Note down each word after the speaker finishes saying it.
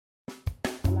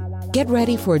Get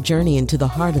ready for a journey into the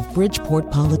heart of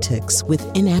Bridgeport politics with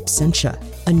In Absentia,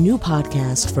 a new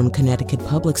podcast from Connecticut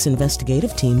Public's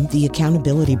investigative team, The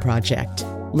Accountability Project.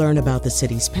 Learn about the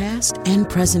city's past and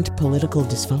present political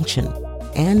dysfunction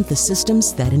and the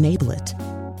systems that enable it.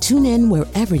 Tune in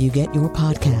wherever you get your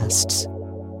podcasts.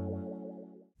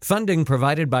 Funding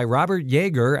provided by Robert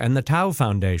Yeager and the Tao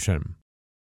Foundation.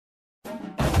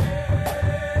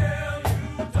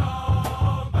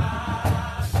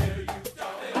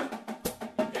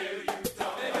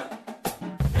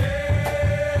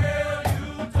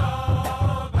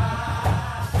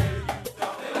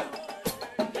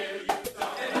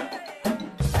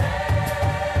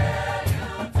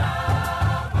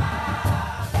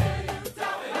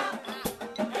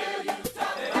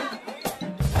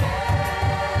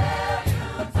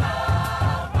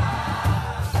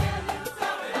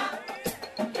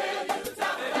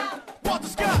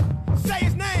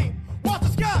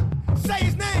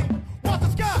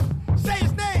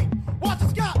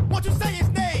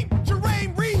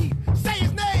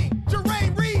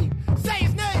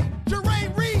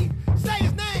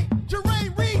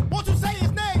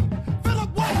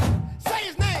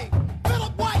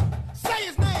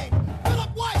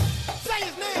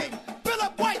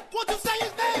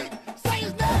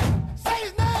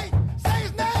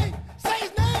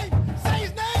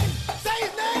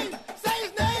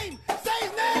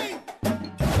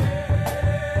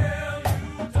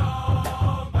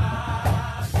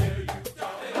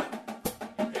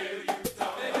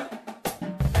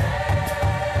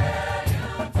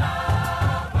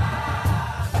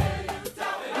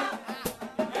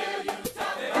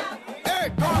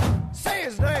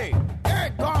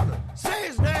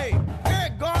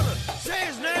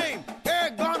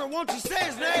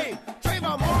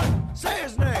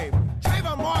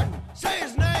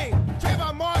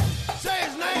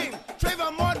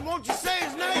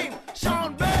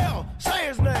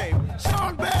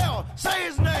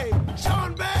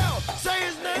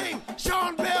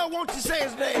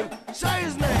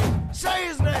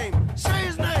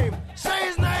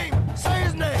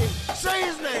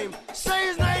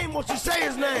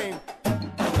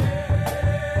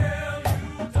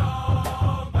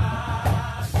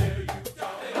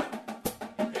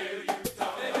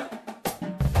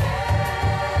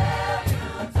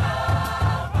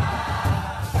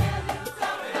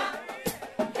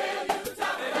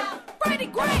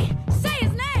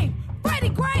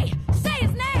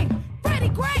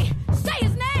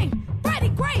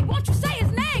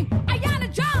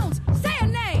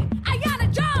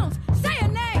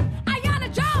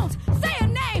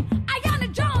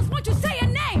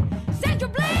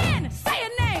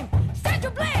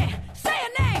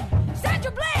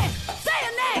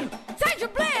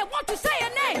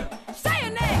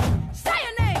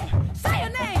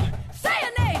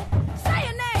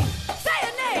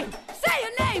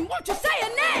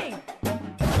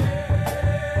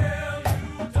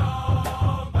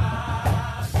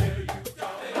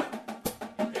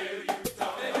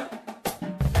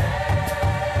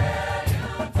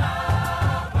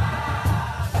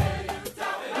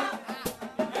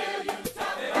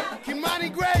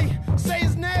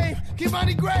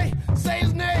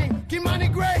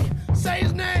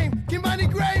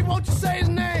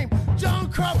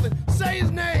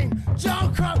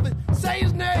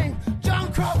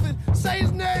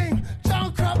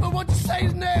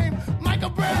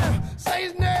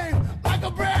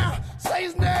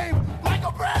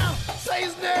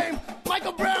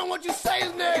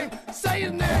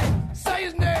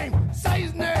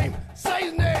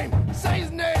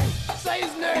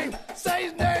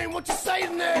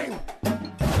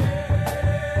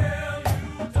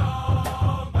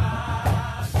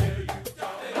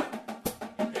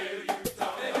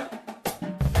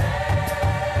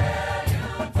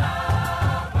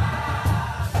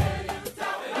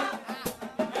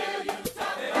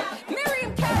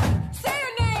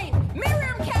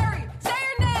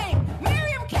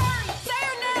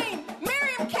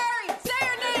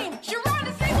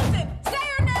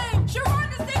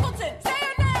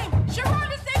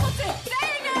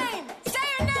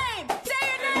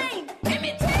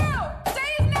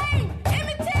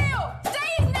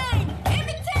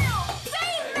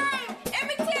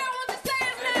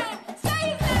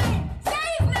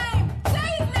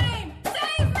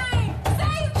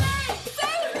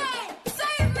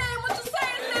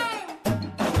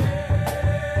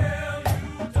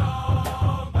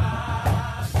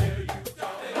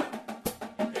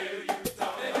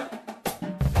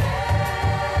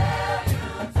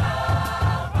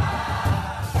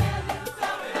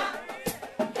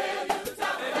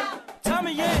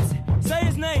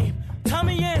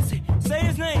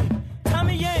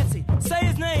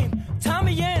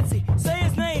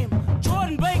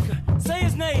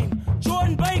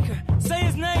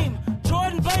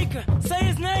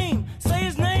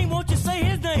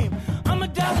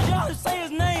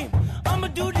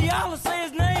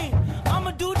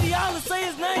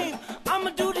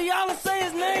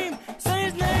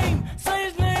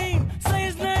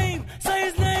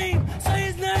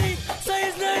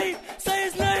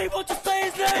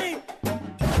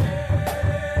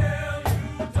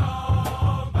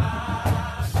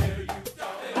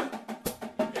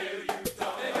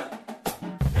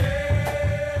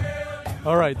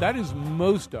 All right, that is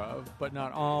most of, but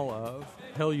not all of,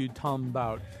 Hell You Tom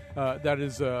Bout. That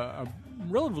is a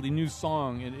relatively new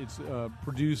song, and it's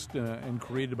produced and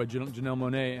created by Janelle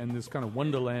Monáe and this kind of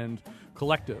Wonderland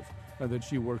collective that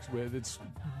she works with. It's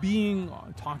being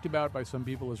talked about by some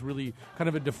people as really kind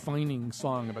of a defining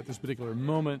song about this particular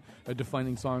moment, a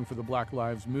defining song for the Black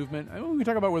Lives Movement. I mean, we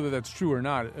talk about whether that's true or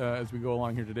not as we go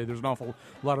along here today. There's an awful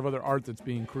lot of other art that's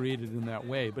being created in that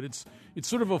way, but it's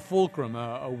sort of a fulcrum,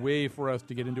 a way for us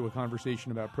to get into a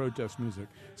conversation about protest music.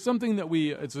 Something that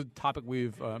it's a topic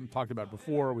we've talked about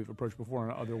before, we've approached before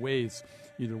in other ways,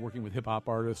 either working with hip-hop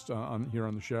artists here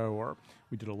on the show, or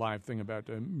we did a live thing about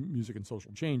music and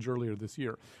social change earlier this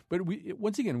year. But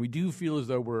once again, we do feel as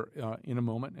though we're in a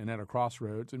moment and at a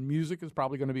crossroads, and music is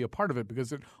probably going to be a part of it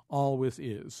because it always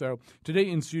is. So today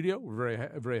in studio, we're very,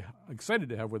 very excited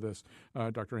to have with us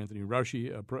Dr. Anthony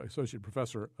Rauchi, Associate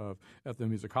Professor of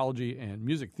Ethnomusicology and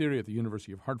Music Theory at the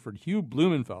University of Hartford, Hugh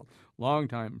Blumenfeld,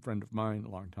 longtime friend of mine,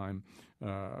 longtime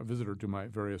visitor to my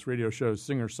various radio shows,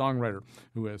 singer-songwriter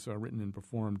who has written and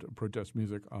performed protest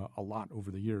music a lot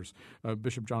over the years.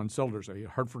 Bishop John Selders, a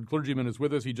Hartford clergyman, is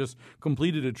with us. He just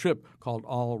completed a trip called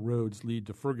All Roads Lead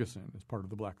to Ferguson as part of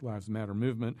the Black Lives Matter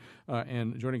movement.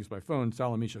 And joining us by phone,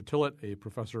 Salamisha Tillett, a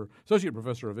associate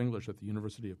professor of English at the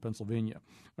University of Pennsylvania,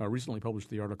 recently published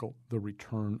the article, The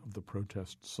Return of the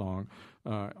Protest Song,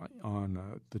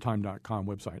 on the Time.com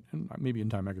website, and maybe in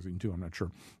Time Magazine too, I'm not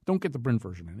sure. Don't get the print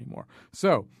version anymore.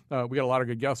 So we got a lot of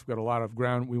good guests. We got a lot of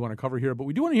ground we want to cover here, but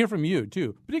we do want to hear from you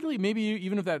too, particularly maybe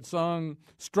even if that song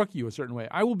struck you a certain way.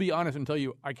 I will be honest and tell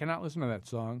you I cannot listen to that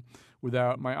song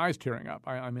without my eyes tearing up.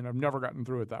 I mean, I've never gotten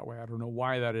through it that way. I don't know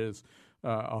why that is.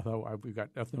 Although we've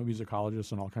got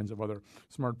ethnomusicologists and all kinds of other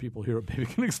smart people here, maybe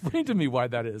can explain to me why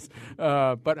that is.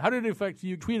 But how did it affect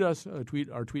you? Tweet us,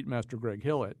 our tweet master Greg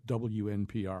Hill at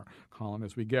WNPR column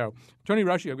as we go. Tony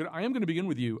Rauchi, I am going to begin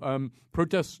with you.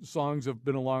 Protest songs have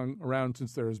been around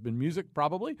since there has been music,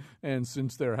 probably, and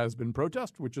since there has been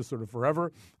protest, which is sort of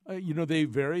forever. They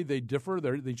vary, they differ,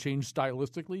 they change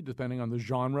stylistically depending on the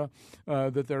genre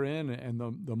that they're in and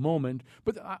the moment.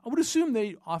 But I would assume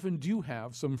they often do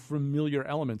have some familiar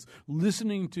elements.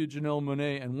 Listening to Janelle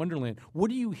Monáe and Wonderland, what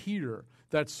do you hear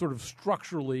that's sort of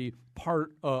structurally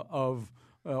part of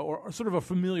or sort of a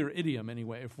familiar idiom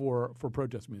anyway for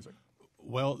protest music?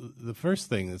 Well, the first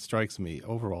thing that strikes me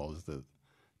overall is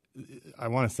I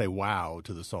want to say wow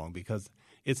to the song because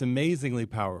it's amazingly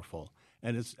powerful.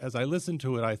 And as I listened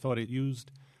to it, I thought it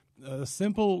used a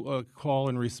simple call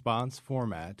and response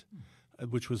format,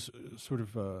 which was sort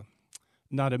of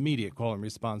not immediate call and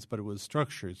response, but it was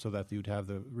structured so that you'd have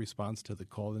the response to the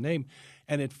call, the name.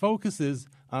 And it focuses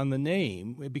on the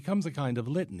name. It becomes a kind of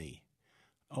litany,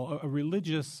 a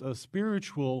religious, a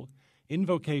spiritual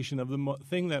invocation of the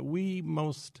thing that we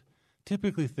most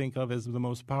typically think of as the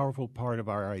most powerful part of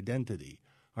our identity,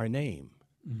 our name.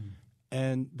 Mm-hmm.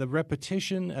 And the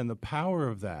repetition and the power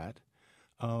of that,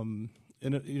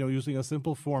 using a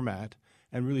simple format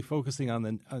and really focusing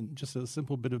on just a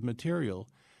simple bit of material,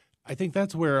 I think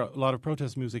that's where a lot of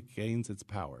protest music gains its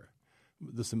power,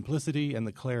 the simplicity and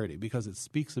the clarity, because it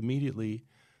speaks immediately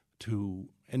to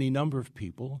any number of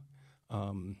people.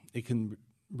 It can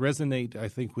resonate, I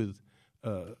think, with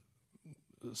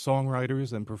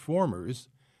songwriters and performers,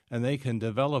 and they can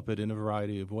develop it in a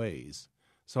variety of ways.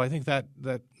 So I think that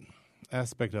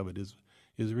aspect of it is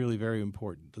really very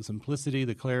important. The simplicity,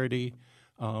 the clarity,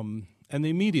 and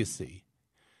the immediacy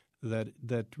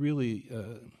that really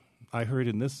I heard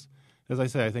in this. As I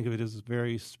say, I think of it as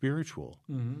very spiritual,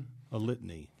 a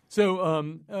litany. So,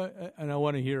 and I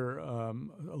want to hear a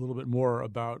little bit more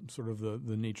about sort of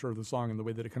the nature of the song and the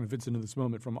way that it kind of fits into this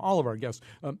moment from all of our guests.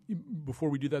 Before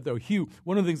we do that, though, Hugh,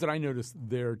 one of the things that I noticed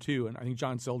there, too, and I think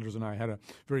John Selders and I had a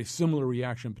very similar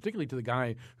reaction, particularly to the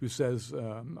guy who says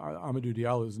Amadou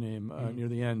Diallo's name near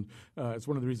the end. It's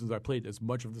one of the reasons I played as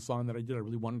much of the song that I did. I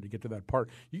really wanted to get to that part.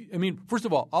 First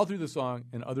of all through the song,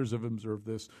 and others have observed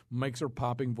this, mics are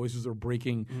popping, voices are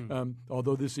breaking.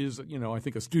 Although this is, I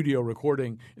think, a studio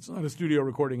recording, it's not a studio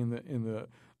recording in the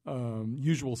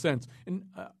usual sense. And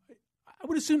I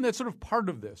would assume that's sort of part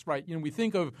of this, right? We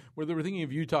think of, whether we're thinking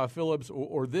of Utah Phillips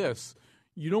or this,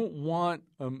 you don't want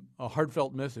a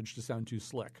heartfelt message to sound too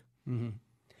slick. Mm-hmm.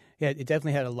 Yeah, it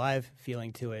definitely had a live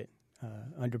feeling to it,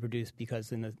 underproduced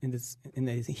because in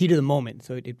the heat of the moment.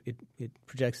 So it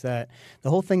projects that. The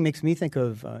whole thing makes me think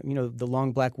of the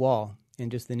Long Black Wall and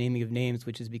just the naming of names,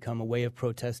 which has become a way of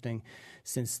protesting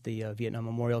since the Vietnam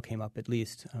Memorial came up. At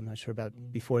least I'm not sure about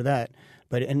before that,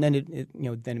 then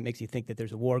it makes you think that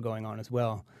there's a war going on as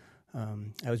well.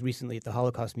 I was recently at the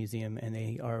Holocaust Museum, and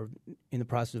they are in the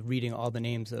process of reading all the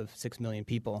names of 6 million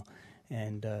people.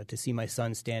 And to see my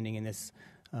son standing in this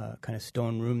kind of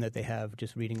stone room that they have,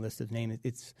 just reading lists of names,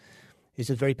 it's just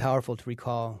very powerful to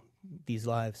recall these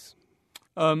lives.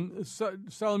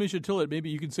 Salamisha Tillett, maybe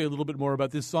you can say a little bit more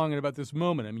about this song and about this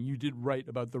moment. I mean, you did write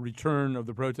about the return of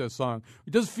the protest song.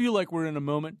 It does feel like we're in a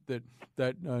moment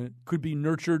that could be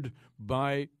nurtured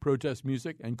by protest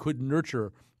music and could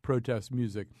nurture protest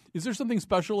music. Is there something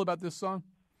special about this song?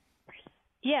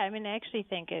 Yeah, I mean, I actually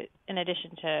think in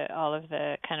addition to all of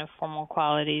the kind of formal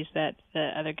qualities that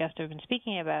the other guests have been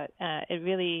speaking about, it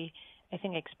really, I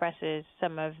think, expresses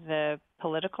some of the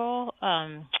political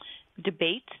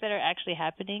debates that are actually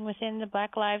happening within the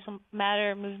Black Lives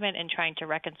Matter movement and trying to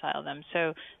reconcile them.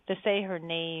 So the Say Her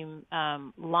Name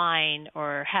line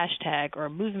or hashtag or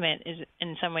movement is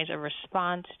in some ways a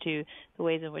response to the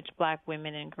ways in which Black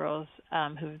women and girls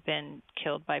who've been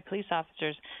killed by police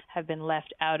officers have been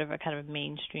left out of a kind of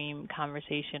mainstream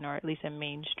conversation, or at least a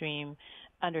mainstream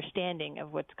understanding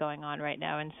of what's going on right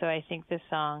now. And so I think this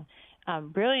song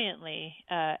brilliantly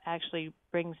actually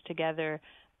brings together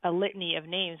a litany of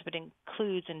names, but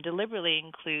includes and deliberately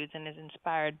includes and is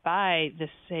inspired by the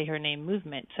Say Her Name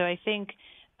movement. So I think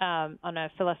on a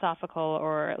philosophical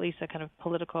or at least a kind of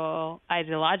political,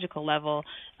 ideological level,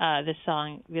 this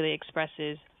song really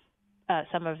expresses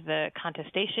some of the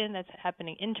contestation that's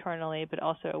happening internally, but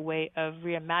also a way of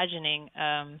reimagining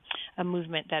a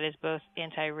movement that is both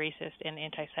anti-racist and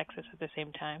anti-sexist at the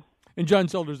same time. And John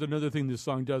Selders, another thing this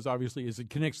song does, obviously, is it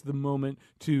connects the moment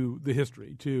to the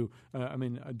history.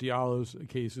 Diallo's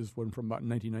case is one from about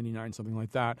 1999, something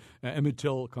like that. Emmett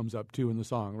Till comes up, too, in the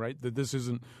song, right? That this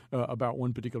isn't about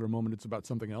one particular moment, it's about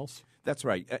something else. That's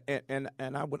right. And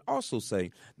I would also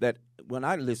say that when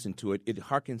I listen to it, it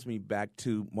harkens me back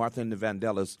to Martha and the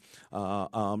Vandellas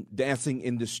dancing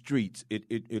in the streets.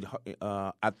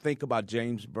 I think about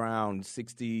James Brown,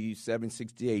 67,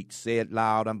 68, Say It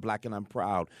Loud, I'm Black and I'm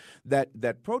Proud.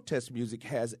 That protest music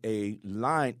has a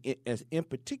line, in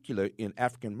particular in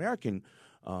African-American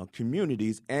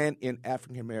communities and in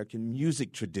African-American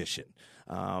music tradition,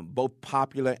 both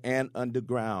popular and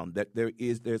underground, that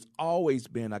there's always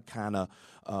been a kind of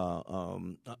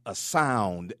a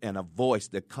sound and a voice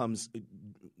that comes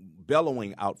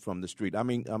bellowing out from the street. I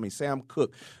mean, Sam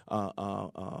Cooke,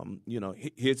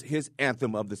 his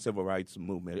anthem of the civil rights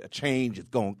movement, "A Change Is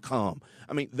Gonna Come."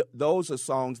 I mean, those are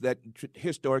songs that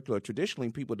historically or traditionally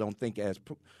people don't think as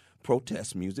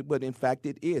protest music, but in fact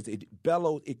it is. It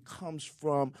bellows. It comes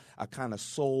from a kind of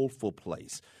soulful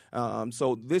place.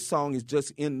 So this song is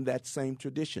just in that same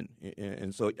tradition,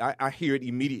 and so I hear it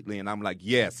immediately, and I'm like,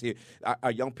 yes,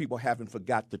 our young people haven't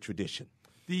forgot the tradition.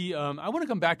 I want to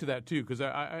come back to that, too, because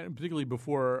I particularly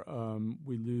before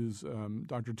we lose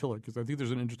Dr. Tillett, because I think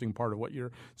there's an interesting part of what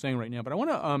you're saying right now. But I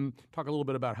want to talk a little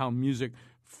bit about how music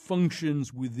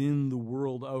functions within the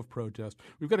world of protest.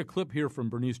 We've got a clip here from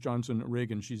Bernice Johnson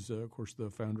Reagan. She's, of course, the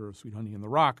founder of Sweet Honey in the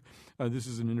Rock. This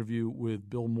is an interview with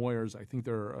Bill Moyers. I think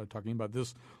they're talking about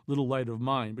This Little Light of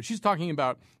Mine. But she's talking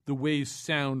about the way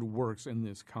sound works in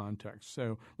this context.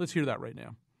 So let's hear that right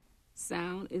now.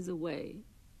 Sound is a way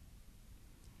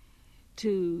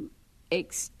to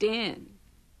extend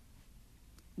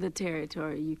the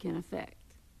territory you can affect.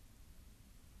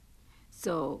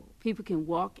 So people can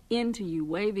walk into you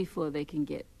way before they can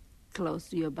get close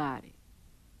to your body.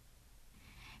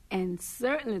 And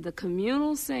certainly the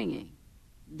communal singing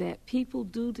that people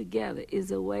do together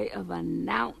is a way of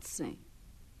announcing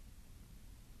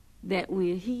that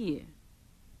we're here,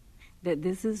 that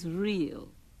this is real.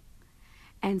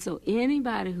 And so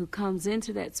anybody who comes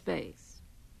into that space,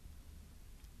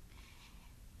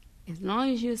 as long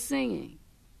as you're singing,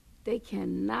 they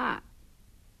cannot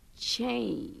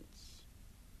change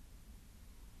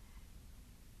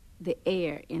the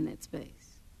air in that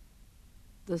space.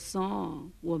 The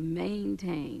song will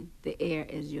maintain the air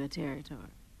as your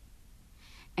territory.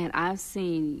 And I've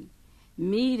seen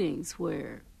meetings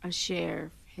where a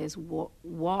sheriff has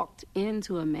walked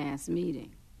into a mass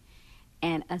meeting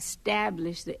and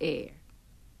established the air.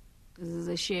 Because as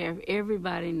a sheriff,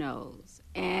 everybody knows.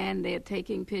 And they're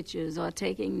taking pictures or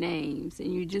taking names,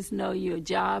 and you just know your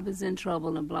job is in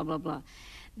trouble and blah, blah, blah.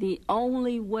 The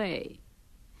only way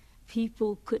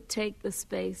people could take the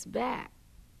space back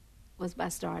was by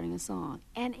starting a song.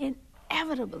 And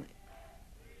inevitably,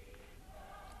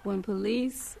 when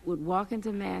police would walk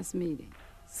into mass meetings,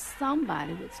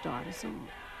 somebody would start a song.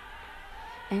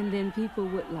 And then people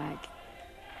would,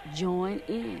 join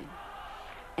in.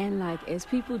 And, as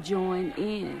people join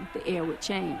in, the air would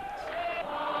change.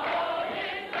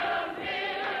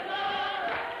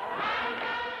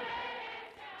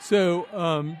 So,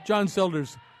 John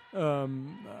Selders,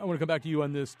 I want to come back to you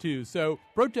on this too. So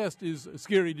protest is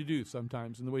scary to do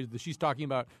sometimes in the ways that she's talking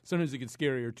about. Sometimes it gets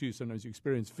scarier too. Sometimes you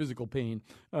experience physical pain.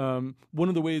 One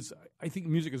of the ways I think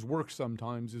music has worked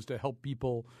sometimes is to help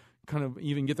people kind of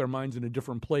even get their minds in a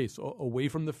different place away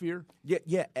from the fear.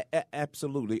 Yeah,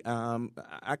 absolutely.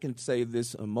 I can say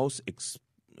this most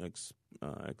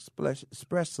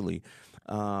expressly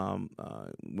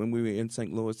when we were in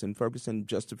St. Louis and Ferguson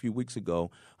just a few weeks ago,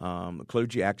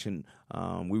 Clergy Action.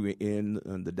 We were in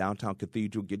the downtown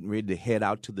cathedral, getting ready to head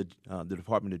out to the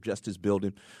Department of Justice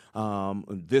building.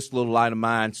 This little light of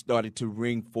mine started to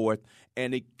ring forth,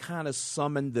 and it kind of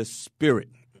summoned the spirit.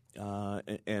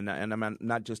 And I'm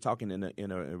not just talking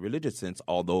in a religious sense,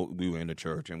 although we were in a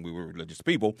church and we were religious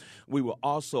people. We were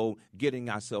also getting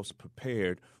ourselves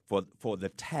prepared for the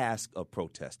task of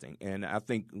protesting. And I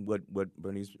think what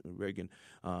Bernice Reagon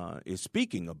is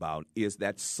speaking about is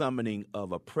that summoning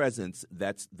of a presence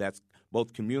that's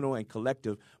both communal and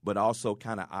collective, but also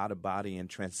kind of out of body and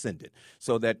transcendent.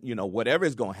 So that, whatever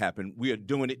is going to happen, we are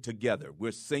doing it together.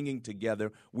 We're singing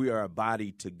together. We are a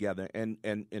body together. And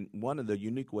one of the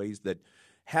unique ways that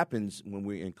happens when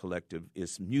we're in collective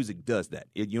is music does that.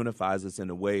 It unifies us in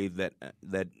a way that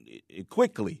it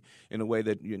quickly, in a way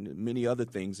that many other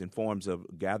things in forms of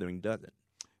gathering doesn't.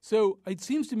 So it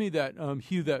seems to me that,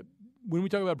 Hugh, that when we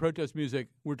talk about protest music,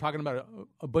 we're talking about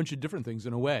a bunch of different things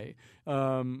in a way.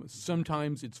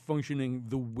 Sometimes it's functioning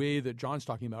the way that John's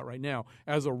talking about right now,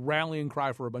 as a rallying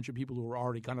cry for a bunch of people who are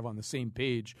already kind of on the same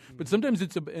page. Mm-hmm. But sometimes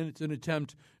it's an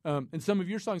attempt, and some of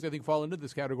your songs I think fall into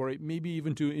this category, maybe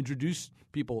even to introduce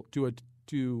people to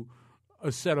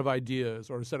a set of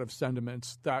ideas or a set of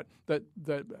sentiments that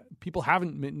people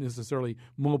haven't necessarily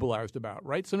mobilized about,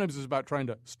 right? Sometimes it's about trying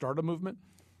to start a movement.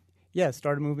 Yeah,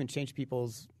 start a movement, change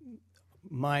people's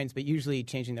minds, but usually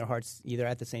changing their hearts either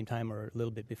at the same time or a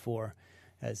little bit before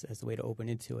as the way to open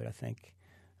into it, I think.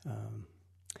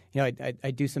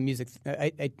 I do some music.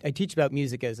 I teach about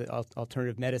music as an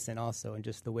alternative medicine also, and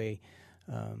just the way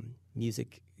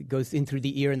music goes in through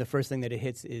the ear, and the first thing that it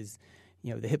hits is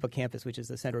the hippocampus, which is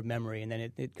the center of memory, and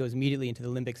then it goes immediately into the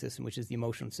limbic system, which is the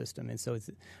emotional system. And so it's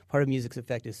part of music's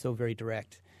effect is so very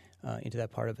direct into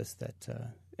that part of us that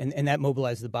and that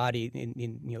mobilizes the body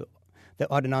in the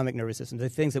autonomic nervous system, the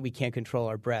things that we can't control,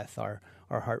 our breath, our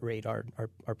heart rate, our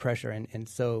pressure, and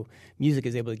so music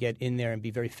is able to get in there and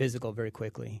be very physical very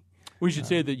quickly. We should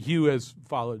say that Hugh has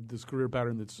followed this career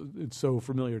pattern it's so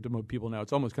familiar to most people now.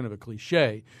 It's almost kind of a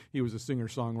cliche. He was a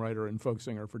singer-songwriter and folk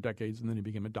singer for decades, and then he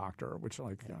became a doctor, which,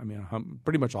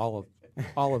 pretty much all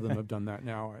of them have done that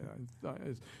now.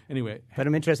 Anyway. But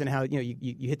I'm interested in how,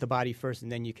 you hit the body first,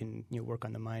 and then you can work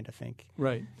on the mind, I think.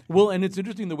 Right. Well, and it's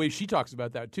interesting the way she talks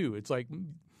about that, too. It's like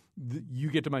you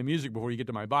get to my music before you get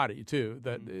to my body, too,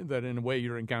 that in a way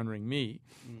you're encountering me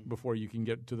before you can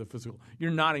get to the physical. You're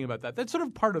nodding about that. That's sort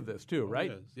of part of this, too,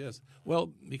 right? Yes.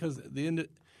 Well, because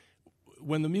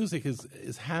when the music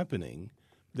is happening,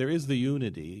 there is the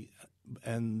unity,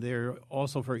 and there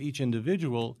also for each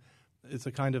individual, it's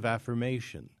a kind of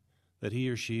affirmation that he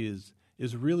or she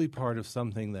is really part of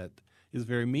something that is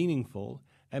very meaningful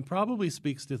and probably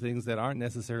speaks to things that aren't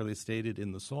necessarily stated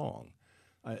in the song.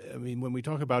 I mean, when we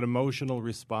talk about emotional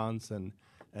response and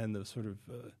the sort of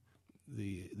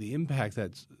the impact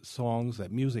that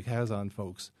music has on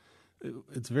folks,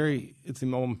 it's really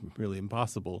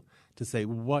impossible to say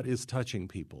what is touching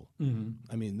people.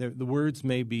 Mm-hmm. I mean, the words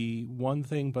may be one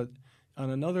thing, but on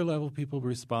another level, people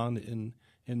respond in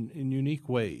unique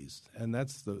ways, and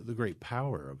that's the great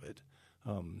power of it.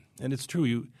 And it's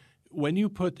true. When you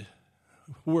put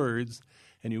words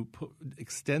and you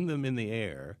extend them in the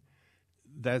air.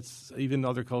 That's even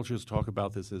other cultures talk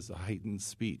about this as a heightened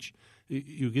speech.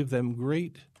 You give them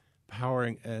great power,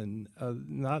 and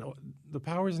the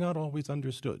power is not always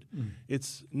understood. Mm.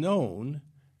 It's known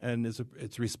and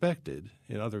it's respected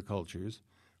in other cultures,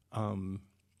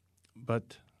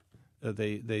 but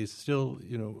they still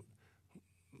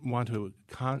want to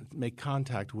make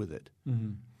contact with it.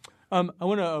 Mm-hmm. I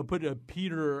want to put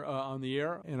Peter on the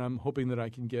air, and I'm hoping that I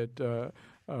can get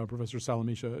Professor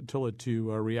Salamisha Tillett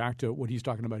to react to what he's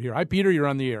talking about here. Hi, Peter. You're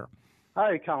on the air.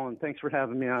 Hi, Colin. Thanks for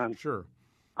having me on. Sure.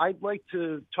 I'd like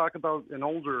to talk about an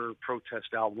older protest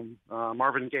album,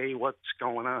 Marvin Gaye, What's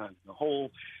Going On. The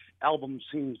whole album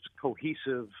seems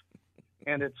cohesive,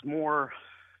 and it's more,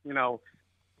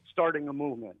 starting a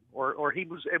movement. Or it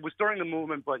was during the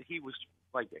movement, but he was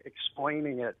like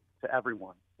explaining it to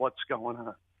everyone, what's going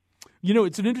on.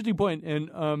 It's an interesting point. And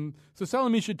so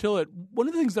Salamisha Tillett, one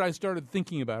of the things that I started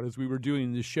thinking about as we were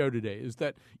doing this show today is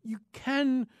that you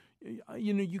can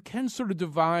sort of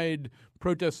divide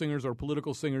protest singers or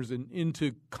political singers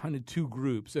into kind of two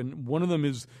groups. And one of them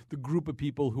is the group of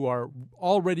people who are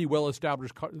already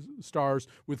well-established stars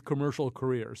with commercial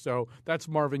careers. So that's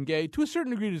Marvin Gaye. To a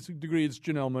certain degree, it's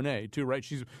Janelle Monáe, too, right?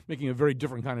 She's making a very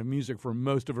different kind of music for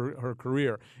most of her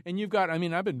career. And you've got,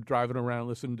 I've been driving around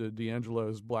listening to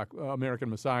D'Angelo's Black American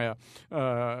Messiah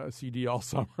CD all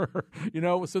summer.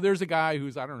 So there's a guy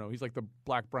who's, he's like the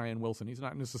Black Brian Wilson. He's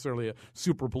not necessarily a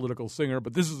super political singer,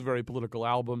 but this is a very political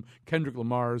album. Kendrick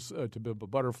Lamar's To Pimp a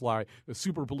Butterfly, a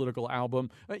super political album.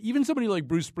 Even somebody like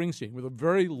Bruce Springsteen, with a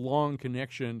very long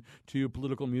connection to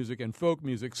political music and folk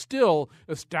music, still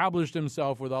established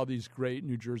himself with all these great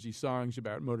New Jersey songs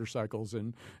about motorcycles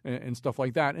and stuff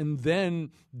like that, and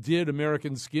then did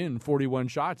American Skin, 41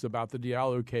 Shots, about the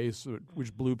Diallo case,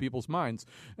 which blew people's minds.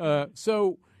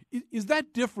 So is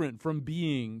that different from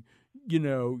being,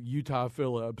 Utah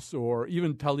Phillips or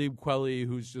even Talib Kweli,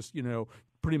 who's just,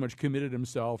 pretty much committed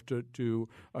himself to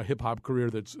a hip-hop career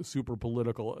that's super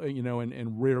political,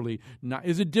 and rarely not.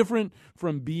 Is it different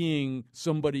from being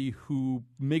somebody who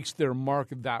makes their mark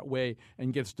that way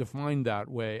and gets defined that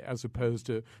way, as opposed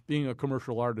to being a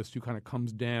commercial artist who kind of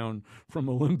comes down from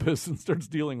Olympus and starts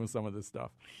dealing with some of this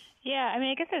stuff? Yeah,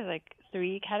 I guess there's like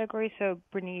three categories. So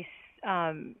Bernice,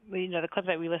 the clip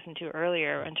that we listened to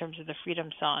earlier in terms of the freedom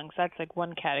songs, that's like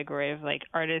one category of like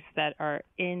artists that are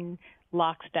in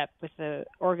lockstep with the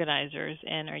organizers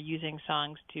and are using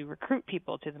songs to recruit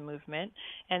people to the movement.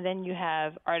 And then you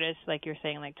have artists like you're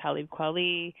saying, like Talib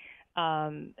Kweli,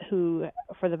 who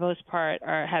for the most part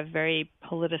have very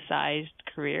politicized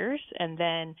careers, and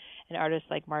then an artist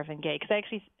like Marvin Gaye,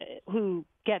 who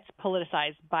gets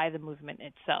politicized by the movement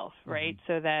itself, right?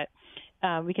 Mm-hmm. So that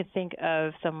we could think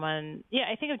of someone,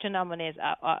 I think of Janelle Monáe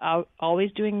as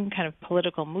always doing kind of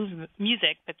political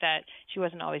music, but that she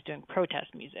wasn't always doing protest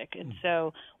music. And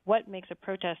so what makes a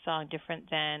protest song different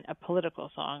than a political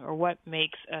song, or what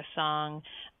makes a song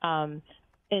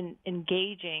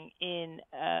engaging in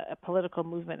a political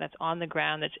movement that's on the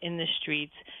ground, that's in the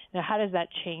streets? Now, how does that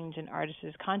change an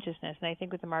artist's consciousness? And I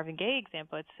think with the Marvin Gaye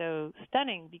example, it's so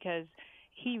stunning because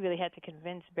he really had to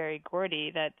convince Berry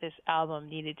Gordy that this album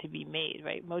needed to be made,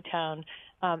 right? Motown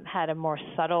had a more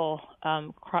subtle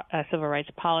civil rights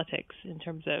politics in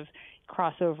terms of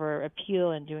crossover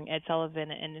appeal and doing Ed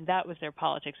Sullivan, and that was their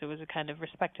politics. It was a kind of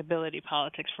respectability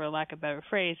politics, for lack of a better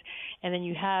phrase. And then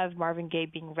you have Marvin Gaye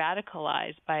being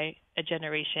radicalized by a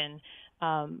generation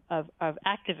of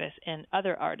activists and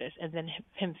other artists, and then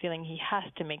him feeling he has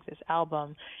to make this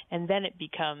album, and then it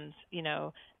becomes,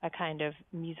 a kind of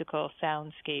musical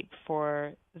soundscape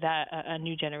for that a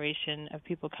new generation of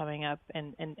people coming up,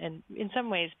 and in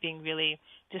some ways being really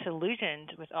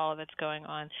disillusioned with all that's going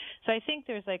on. So I think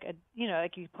there's like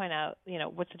like you point out,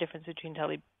 what's the difference between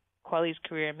Talib Kweli's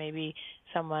career and maybe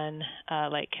someone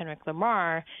like Kendrick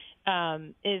Lamar,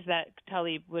 is that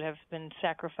Talib would have been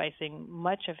sacrificing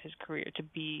much of his career to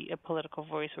be a political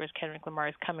voice, whereas Kendrick Lamar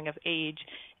is coming of age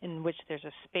in which there's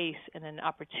a space and an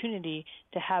opportunity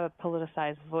to have a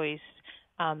politicized voice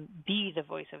be the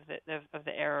voice of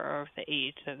the era or of the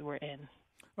age that we're in.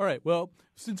 All right. Well,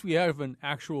 since we have an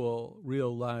actual,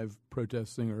 real, live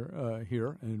protest singer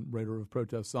here and writer of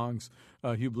protest songs,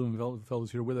 Hugh Blumenfeld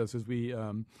is here with us. As we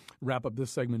wrap up this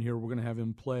segment here, we're going to have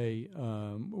him play.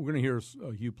 We're going to hear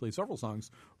Hugh play several songs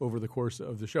over the course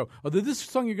of the show. Although this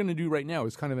song you're going to do right now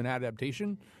is kind of an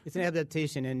adaptation. It's an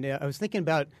adaptation, and I was thinking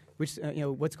about which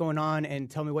what's going on, and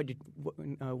tell me what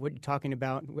you're talking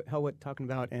about,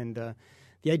 and.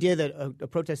 The idea that a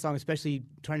protest song, especially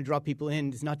trying to draw people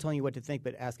in, is not telling you what to think,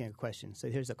 but asking a question. So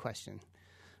here's a question.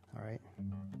 All right.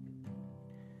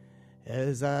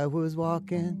 As I was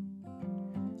walking,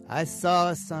 I saw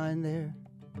a sign there,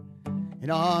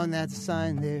 and on that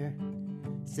sign there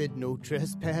said no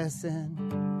trespassing.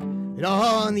 And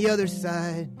on the other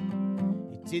side,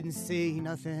 it didn't say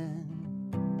nothing.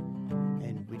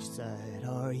 And which side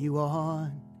are you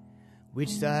on? Which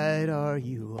side are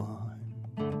you on?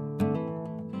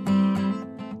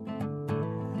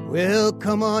 Well,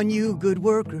 come on, you good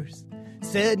workers.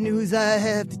 Sad news I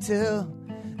have to tell.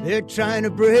 They're trying to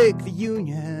break the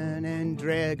union and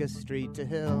drag us straight to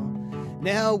hell.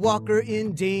 Now Walker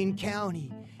in Dane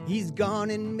County, he's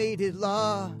gone and made it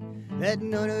law that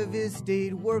none of his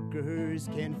state workers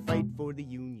can fight for the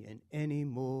union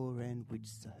anymore. And which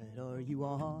side are you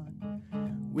on?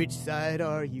 Which side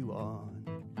are you on?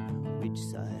 Which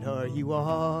side are you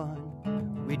on?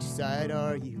 Which side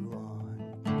are you on?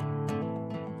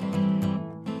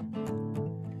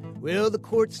 Well, the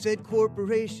court said,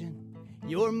 corporation,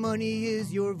 your money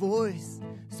is your voice.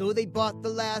 So they bought the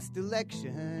last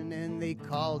election and they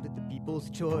called it the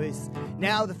people's choice.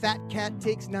 Now the fat cat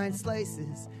takes 9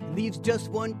 slices and leaves just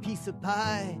 1 piece of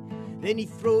pie. Then he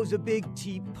throws a big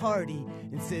tea party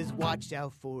and says, watch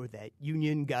out for that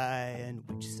union guy. And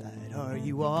which side are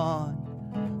you on?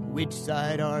 Which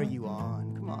side are you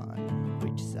on? Come on.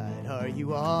 Which side are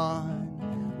you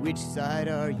on? Which side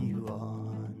are you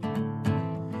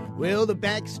on? Well, the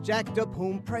banks jacked up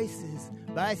home prices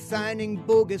by signing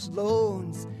bogus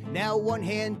loans. Now one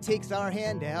hand takes our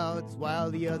handouts while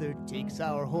the other takes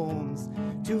our homes.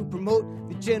 To promote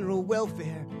the general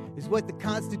welfare is what the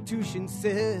Constitution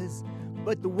says.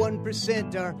 But the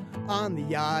 1% are on the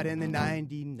yacht and the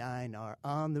 99 are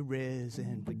on the res.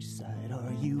 And which side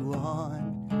are you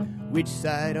on? Which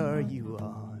side are you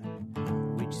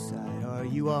on? Which side are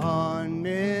you on,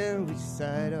 man? Which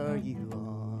side are you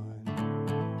on?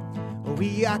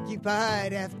 We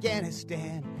occupied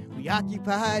Afghanistan. We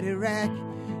occupied Iraq.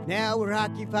 Now we're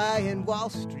occupying Wall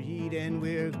Street and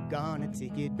we're gonna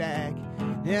take it back.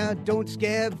 Now don't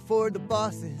scab for the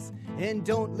bosses and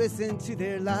don't listen to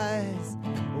their lies.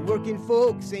 Working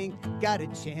folks ain't got a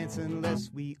chance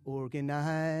unless we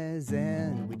organize.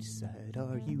 And which side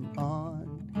are you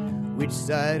on? Which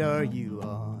side are you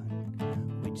on?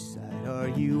 Which side are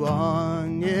you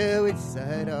on? Yeah, which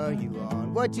side are you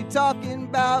on? What you talking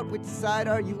about? Which side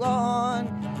are you on?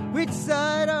 Which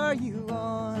side are you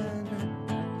on?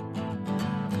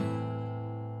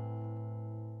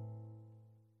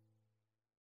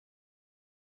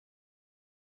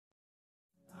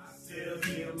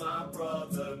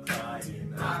 Brother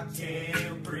crying, I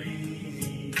can't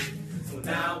breathe. So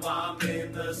now I'm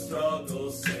in the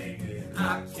struggle singing,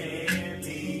 I can't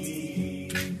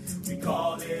leave. We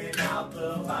calling out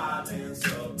the violence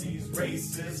of these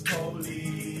racist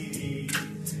police.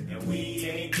 And we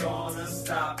ain't gonna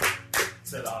stop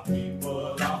till our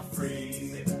people are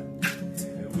free.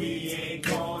 And we ain't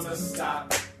gonna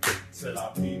stop till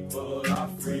our people are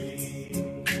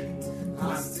free.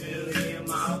 I still hear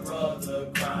my brother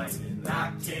crying,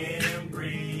 I can't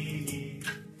breathe.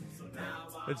 So now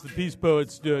it's the Peace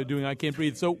Poets doing I Can't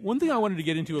Breathe. So one thing I wanted to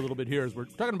get into a little bit here is we're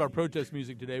talking about protest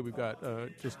music today. We've got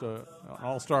just an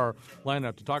all-star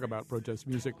lineup to talk about protest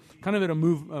music, kind of at a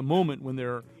moment when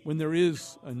there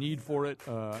is a need for it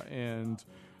and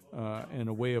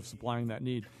a way of supplying that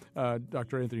need.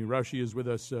 Dr. Anthony Raushi is with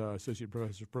us, Associate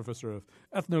Professor of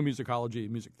Ethnomusicology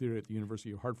and Music Theory at the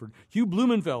University of Hartford. Hugh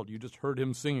Blumenfeld, you just heard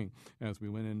him singing as we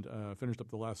went and finished up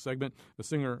the last segment. The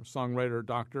singer, songwriter,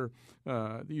 doctor,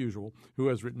 the usual, who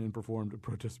has written and performed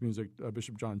protest music.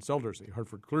 Bishop John Selders, a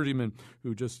Hartford clergyman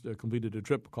who just completed a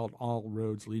trip called All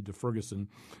Roads Lead to Ferguson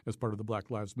as part of the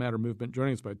Black Lives Matter movement.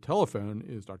 Joining us by telephone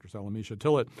is Dr. Salamisha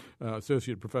Tillett,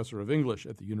 Associate Professor of English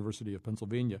at the University of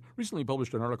Pennsylvania. Recently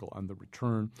published an article on the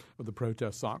return of the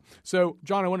protest song. So,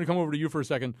 John, I want to come over to you for a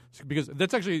second because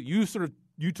that's actually you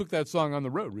took that song on the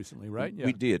road recently, right? Yeah.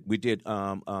 We did.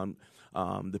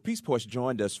 The Peace Poets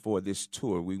joined us for this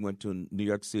tour. We went to New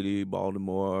York City,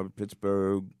 Baltimore,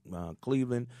 Pittsburgh,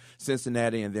 Cleveland,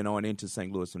 Cincinnati, and then on into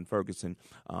St. Louis and Ferguson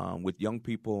with young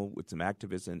people, with some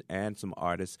activists and some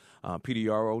artists. Peter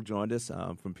Yarrow joined us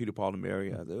from Peter, Paul, and Mary.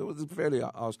 It was a fairly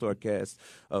all-star cast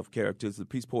of characters. The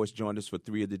Peace Poets joined us for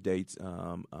 3 of the dates.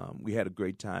 We had a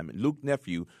great time. And Luke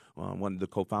Nephew, one of the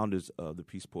co-founders of the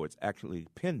Peace Poets, actually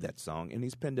penned that song, and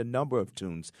he's penned a number of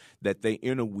tunes that they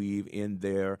interweave in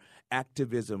their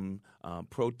activism,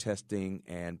 protesting,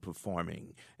 and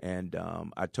performing. And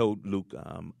I told Luke,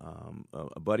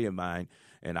 a buddy of mine,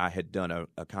 and I had done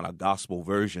a kind of gospel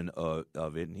version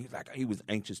of it, and he was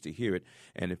anxious to hear it.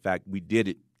 And in fact, we did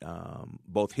it,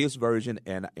 both his version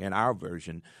and our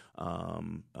version,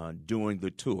 during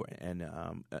the tour. And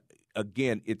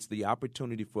again, it's the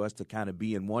opportunity for us to kind of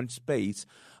be in one space,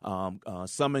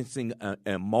 summoning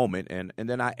a moment, and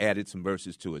then I added some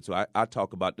verses to it. So I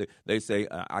talk about they say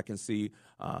I can see,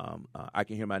 I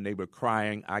can hear my neighbor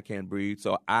crying, I can't breathe.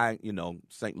 So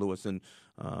St. Louis and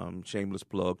shameless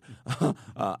plug,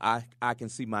 I can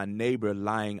see my neighbor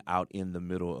lying out in the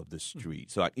middle of the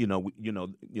street. So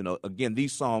again,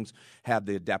 these songs have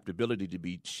the adaptability to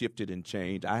be shifted and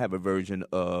changed. I have a version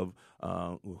of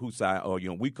whose side are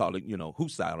you on? We call it,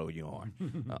 whose side are you on?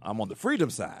 I'm on the freedom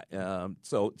side.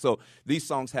 So these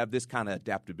songs have this kind of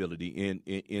adaptability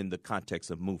in the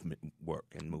context of movement work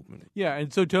and movement. Yeah,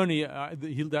 and so Tony,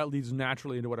 that leads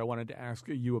naturally into what I wanted to ask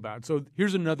you about. So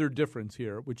here's another difference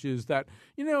here, which is that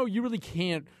you really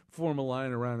can't form a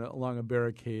line along a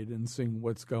barricade and sing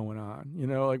What's Going On.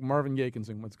 Like Marvin Gaye can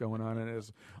sing What's Going On,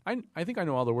 and I think I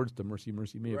know all the words to Mercy,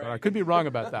 Mercy Me, but I could be wrong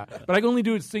about that. But I can only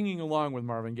do it singing along with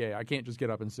Marvin Gaye. I can't just get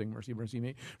up and sing Mercy, Mercy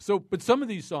Me. So, but some of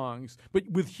these songs, but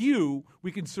with Hugh,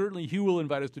 Hugh will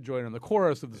invite us to join on the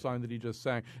chorus of the song that he just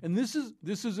sang. And this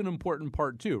is an important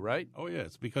part too, right? Oh,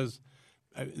 yes, because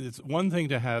it's one thing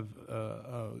to have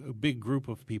a big group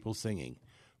of people singing,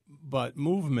 but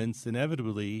movements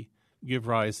inevitably give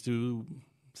rise to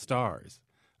stars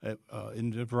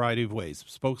in a variety of ways,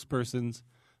 spokespersons,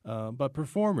 but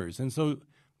performers. And so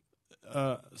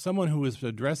someone who is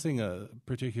addressing a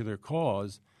particular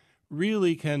cause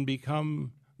really can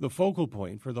become the focal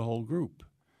point for the whole group.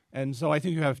 And so I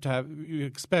think you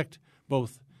expect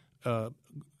both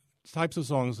types of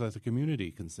songs that the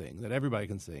community can sing, that everybody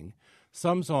can sing,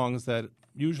 some songs that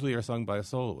usually are sung by a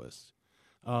soloist.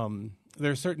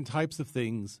 There are certain types of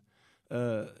things.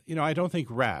 I don't think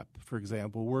rap, for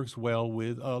example, works well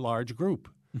with a large group.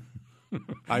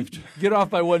 Get off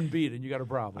by one beat and you got a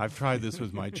problem. I've tried this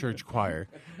with my church choir,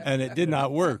 and it did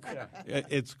not work.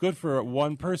 It's good for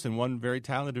one person, one very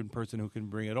talented person who can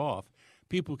bring it off.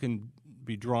 People can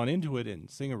be drawn into it and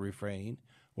sing a refrain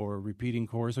or a repeating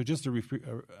chorus or just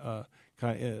a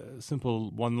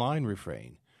simple one-line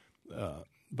refrain.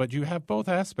 But you have both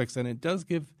aspects, and it does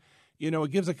give,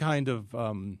 it gives a kind of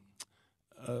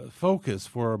focus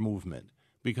for a movement,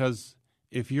 because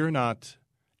if you're not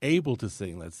able to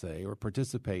sing, let's say, or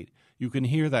participate, you can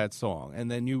hear that song,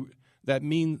 and then that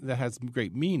has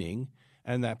great meaning,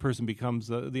 and that person becomes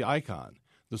the icon.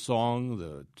 The song,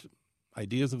 the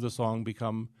ideas of the song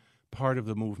become part of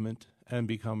the movement and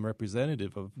become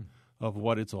representative of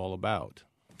what it's all about.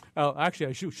 Actually,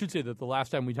 I should say that the last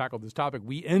time we tackled this topic,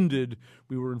 we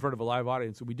were in front of a live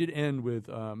audience, and we did end with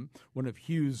one of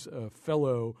Hugh's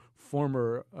fellow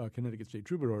former Connecticut State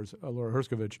Troubadours, Laura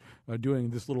Herskovich, doing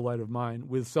This Little Light of Mine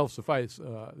with Self-Suffice,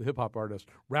 the hip-hop artist,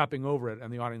 rapping over it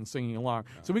and the audience singing along.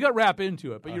 So we got rap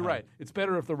into it, but you're right. It's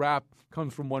better if the rap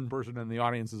comes from one person and the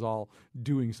audience is all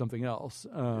doing something else.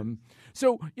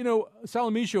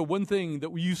 Salamisha, one thing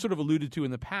that you sort of alluded to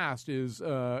in the past is,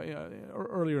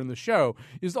 earlier in the show,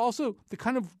 is also the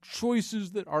kind of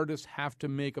choices that artists have to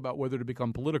make about whether to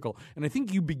become political. And I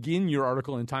think you begin your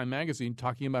article in Time magazine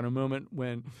talking about a moment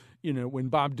when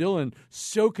Bob Dylan,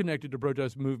 so connected to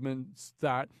protest movements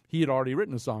that he had already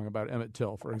written a song about Emmett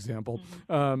Till, for example,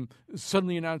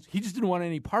 suddenly announced he just didn't want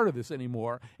any part of this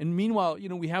anymore. And meanwhile,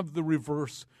 we have the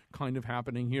reverse kind of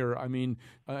happening here. I mean,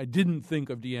 I didn't think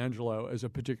of D'Angelo as a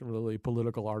particularly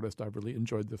political artist. I really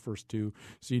enjoyed the first two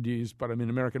CDs, but I mean,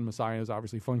 American Messiah is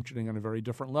obviously functioning on a very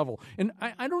different level. And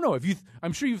I don't know,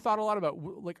 I'm sure you've thought a lot about,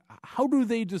 like, how do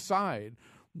they decide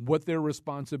what their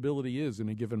responsibility is in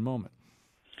a given moment?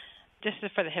 Just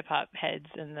for the hip-hop heads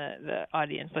and the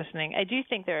audience listening, I do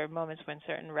think there are moments when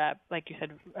certain rap, like you said,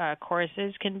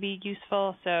 choruses can be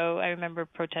useful. So I remember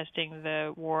protesting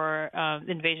the war,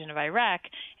 invasion of Iraq,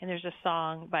 and there's a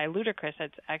song by Ludacris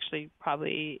that's actually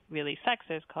probably really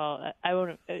sexist called,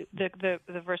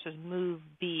 the verse is "Move,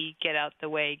 be, get out the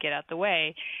way, get out the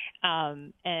way,"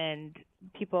 and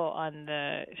people on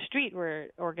the street were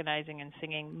organizing and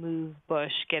singing "Move,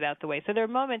 Bush, get out the way." So there are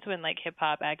moments when like hip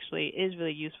hop actually is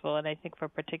really useful, and I think for a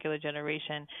particular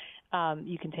generation,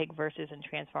 you can take verses and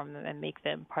transform them and make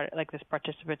them part of, like, this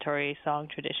participatory song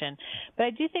tradition. But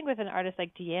I do think with an artist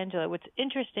like D'Angelo, what's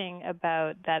interesting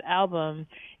about that album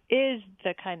is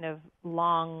the kind of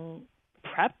long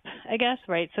prep, I guess,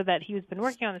 right? So that he's been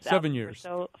working on this 7 years.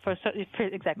 For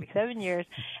exactly 7 years,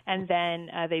 and then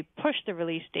they pushed the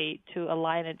release date to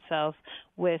align itself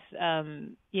with,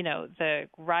 the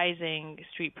rising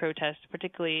street protests,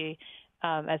 particularly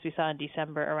as we saw in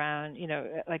December around,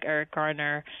 like Eric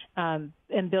Garner, and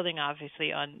building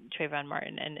obviously on Trayvon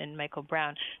Martin and Michael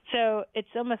Brown. So it's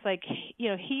almost like,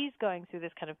 he's going through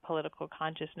this kind of political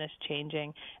consciousness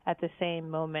changing at the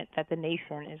same moment that the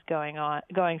nation is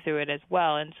going through it as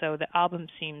well. And so the album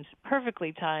seems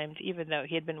perfectly timed, even though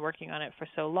he had been working on it for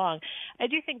so long. I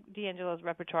do think D'Angelo's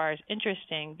repertoire is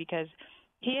interesting because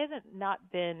he hasn't not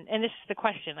been, and this is the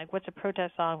question, like, what's a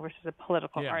protest song versus a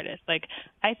political artist? Like,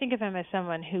 I think of him as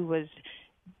someone who was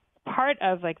part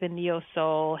of, like, the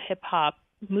neo-soul hip-hop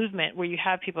movement where you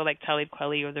have people like Talib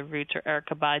Kweli or The Roots or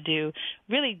Erykah Badu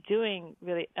really doing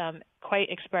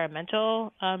quite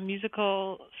experimental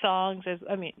musical songs.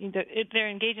 They're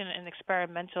engaged in an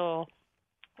experimental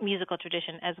musical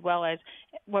tradition, as well as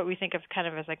what we think of kind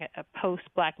of as like a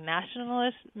post-Black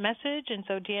nationalist message. And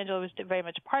so D'Angelo was very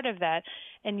much part of that.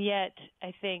 And yet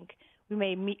I think we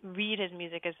may read his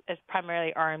music as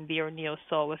primarily R&B or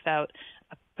neo-soul without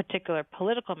a particular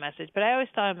political message, but I always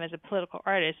thought him as a political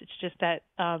artist. It's just that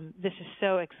this is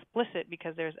so explicit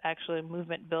because there's actually a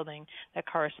movement building that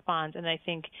corresponds, and I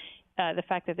think the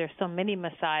fact that there's so many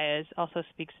messiahs also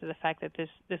speaks to the fact that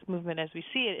this movement, as we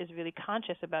see it, is really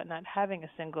conscious about not having a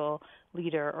single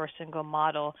leader or a single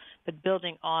model, but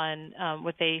building on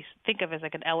what they think of as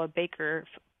like an Ella Baker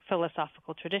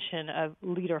philosophical tradition of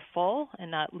leaderful and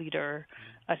not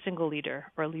a single leader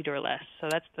or leaderless. So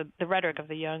that's the rhetoric of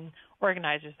the young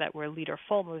organizers, that we're a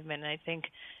leaderful movement. And I think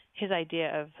his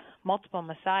idea of multiple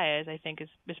messiahs, I think,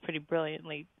 is pretty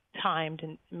brilliantly timed,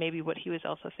 and maybe what he was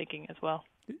also thinking as well.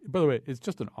 By the way, it's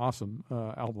just an awesome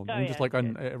album, just like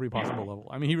on good. every possible level.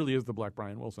 I mean, he really is the Black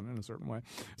Brian Wilson in a certain way.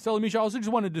 Stella Misha, I also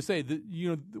just wanted to say that,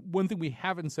 one thing we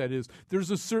haven't said is there's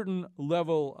a certain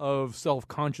level of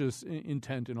self-conscious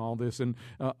intent in all this, and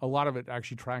a lot of it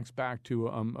actually tracks back to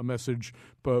a message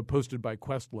posted by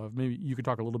Questlove. Maybe you could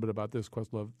talk a little bit about this,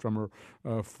 Questlove, drummer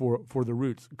for The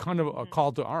Roots. Kind of a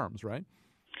call to arms, right?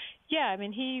 Yeah, I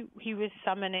mean, he was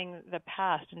summoning the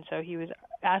past, and so he was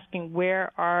asking,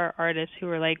 where are artists who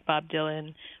are like Bob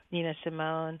Dylan, Nina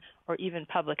Simone, or even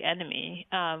Public Enemy?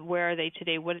 Where are they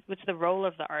today? What's the role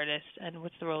of the artist, and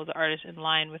what's the role of the artist in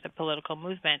line with a political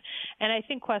movement? And I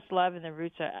think Questlove and The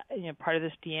Roots are part of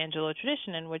this D'Angelo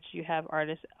tradition, in which you have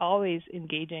artists always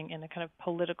engaging in a kind of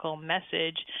political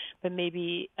message, but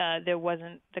maybe there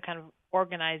wasn't the kind of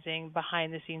organizing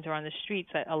behind the scenes or on the streets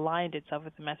that aligned itself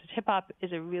with the message. Hip-hop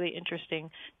is a really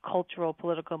interesting cultural,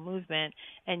 political movement,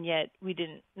 and yet we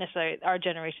didn't necessarily, our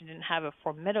generation didn't have a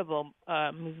formidable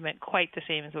movement quite the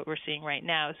same as what we're seeing right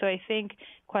now. So I think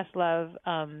Questlove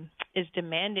is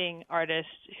demanding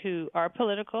artists who are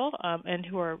political and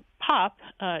who are pop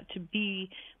to be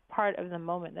part of the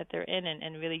moment that they're in,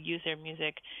 and really use their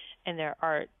music and their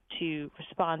art to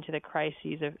respond to the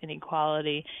crises of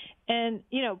inequality. And,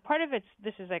 part of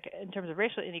this is like in terms of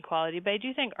racial inequality, but I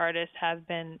do think artists have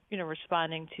been,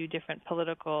 responding to different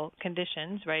political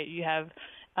conditions, right? You have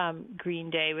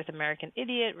Green Day with American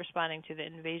Idiot responding to the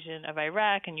invasion of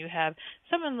Iraq, and you have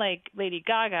someone like Lady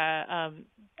Gaga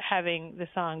having the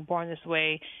song Born This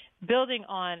Way, building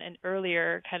on an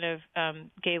earlier kind of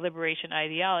gay liberation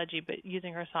ideology, but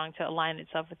using her song to align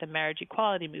itself with the marriage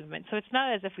equality movement. So it's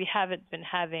not as if we haven't been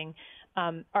having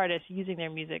artists using their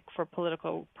music for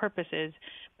political purposes,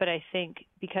 but I think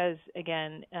because,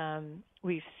 again,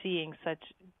 we're seeing such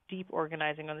deep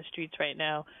organizing on the streets right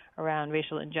now around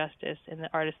racial injustice, and the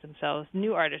artists themselves,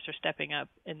 new artists are stepping up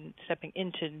and stepping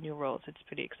into new roles. It's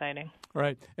pretty exciting. All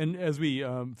right. And as we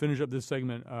finish up this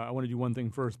segment, I want to do one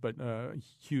thing first, but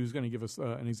Hugh's going to give us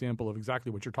an example of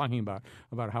exactly what you're talking about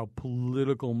how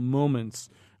political moments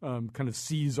kind of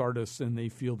seize artists and they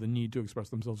feel the need to express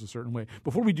themselves a certain way.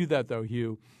 Before we do that, though,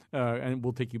 Hugh, and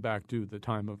we'll take you back to the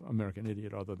time of American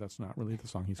Idiot, although that's not really the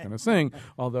song he's going to sing,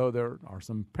 although there are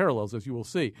some parallels, as you will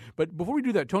see. But before we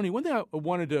do that, Tony, one thing I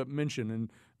wanted to mention,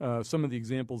 and some of the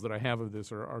examples that I have of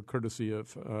this are courtesy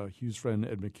of Hugh's friend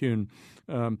Ed McCune.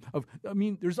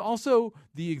 There's also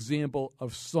the example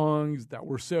of songs that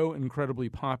were so incredibly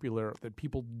popular that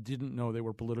people didn't know they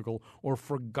were political or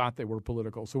forgot they were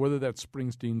political. So whether that's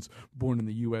Springsteen's Born in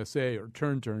the USA or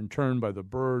Turn, Turn, Turn by the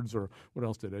Byrds, or what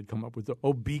else did Ed come up with?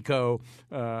 Obiko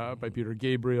by Peter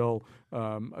Gabriel,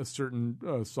 a certain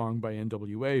song by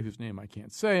NWA, whose name I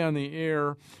can't say on the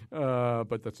air,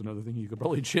 but that's another thing you could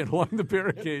probably chant along the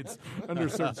barricades under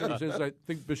certain circumstances. I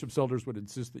think Bishop Selders would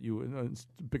insist that you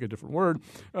pick a different word.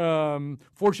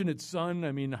 Fortunate Son,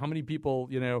 how many people,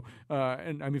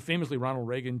 famously Ronald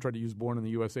Reagan tried to use Born in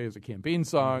the USA as a campaign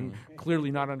song,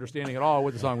 clearly not understanding at all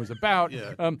what the song was about.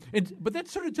 Yeah. But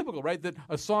that's sort of typical, right? That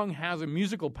a song has a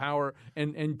musical power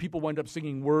and people wind up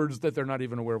singing words that they're not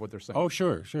even aware of what they're saying. Oh,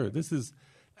 sure. This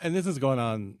has gone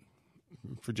on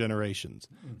for generations,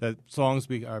 that songs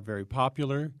are very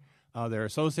popular. They're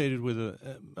associated with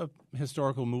a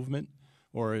historical movement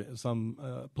or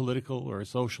some political or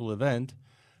social event,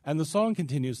 and the song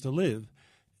continues to live.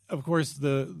 Of course,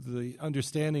 the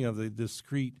understanding of the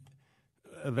discrete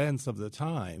events of the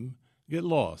time get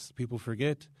lost. People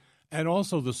forget. And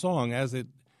also the song, as it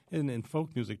in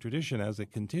folk music tradition, as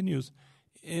it continues,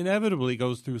 inevitably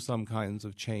goes through some kinds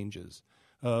of changes.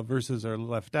 Verses are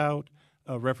left out,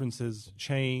 references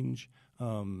change.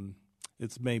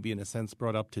 It's maybe in a sense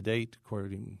brought up to date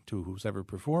according to who's ever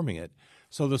performing it.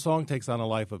 So the song takes on a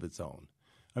life of its own.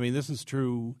 This is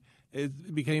true.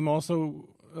 It became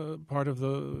also part of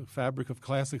the fabric of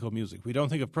classical music. We don't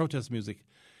think of protest music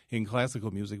in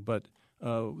classical music, but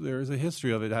there is a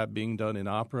history of it being done in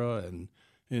opera and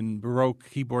in Baroque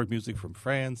keyboard music from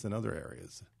France and other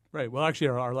areas. Right. Well, actually,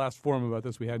 our last forum about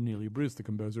this, we had Neely Bruce, the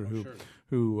composer,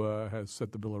 who has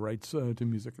set the Bill of Rights to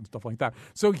music and stuff like that.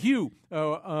 So Hugh,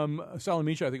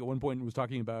 Salamisha, I think at one point was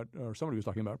talking about, or somebody was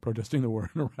talking about protesting the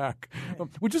war in Iraq,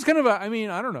 which is kind of I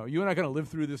don't know, you and I kind of lived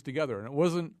through this together, and it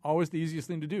wasn't always the easiest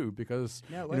thing to do because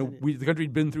the country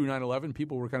had been through 9/11,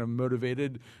 people were kind of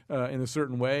motivated in a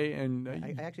certain way, and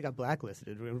I actually got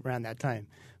blacklisted around that time.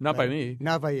 Not by me.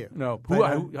 Not by you. No.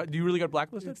 But, do you really got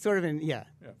blacklisted? Sort of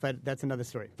but that's another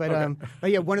story. But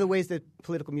but yeah, one of the ways that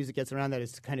political music gets around that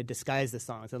is to kind of disguise the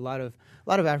songs. A lot of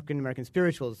African American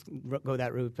spirituals go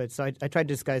that route, but so I tried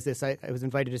to disguise this. I was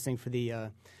invited to sing for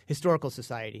the Historical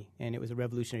Society, and it was a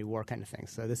Revolutionary War kind of thing.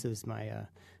 So this is my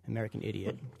American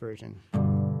Idiot version.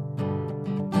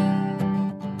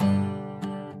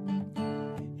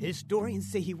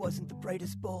 Historians say he wasn't the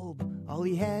brightest bulb. All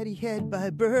he had by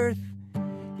birth,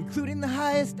 including the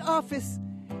highest office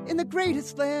in the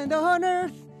greatest land on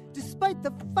earth. Despite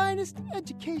the finest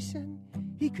education,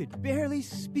 he could barely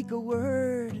speak a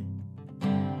word.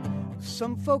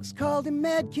 Some folks called him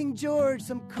Mad King George,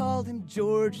 some called him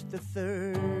George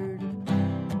III.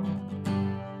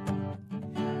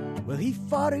 Well, he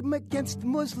fought him against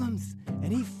Muslims,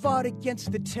 and he fought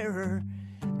against the terror.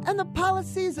 And the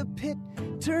policies of Pitt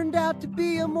turned out to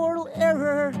be a mortal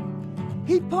error.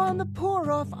 He pawned the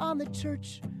poor off on the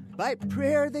church. By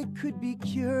prayer they could be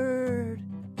cured.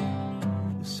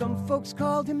 Some folks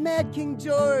called him Mad King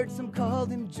George, some called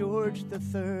him George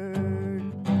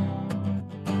III.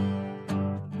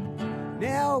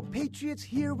 Now, patriots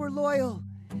here were loyal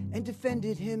and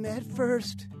defended him at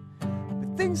first.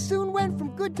 But things soon went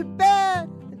from good to bad,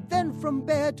 and then from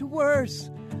bad to worse.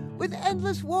 With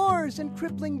endless wars and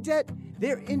crippling debt,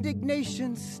 their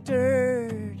indignation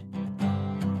stirred.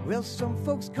 Well, some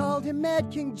folks called him Mad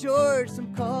King George,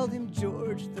 some called him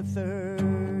George III.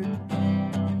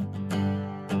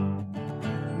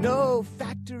 No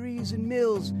factories and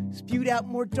mills spewed out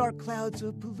more dark clouds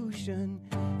of pollution.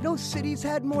 No cities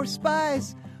had more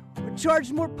spies or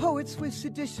charged more poets with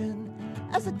sedition.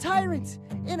 As a tyrant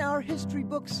in our history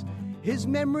books, his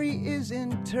memory is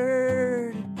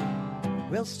interred.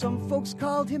 Well, some folks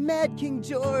called him Mad King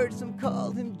George, some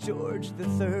called him George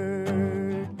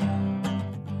III.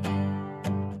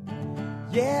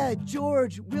 Yeah,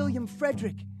 George William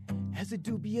Frederick has a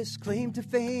dubious claim to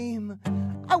fame.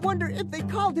 I wonder if they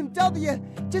called him W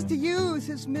just to use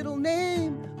his middle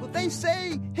name. Well, they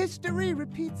say history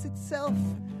repeats itself,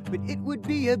 but it would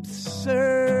be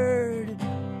absurd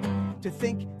to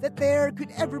think that there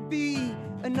could ever be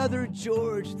another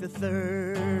George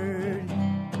III.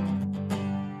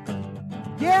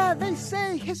 Yeah, they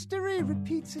say history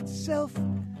repeats itself,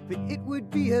 but it would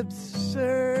be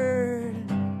absurd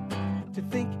to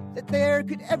think that there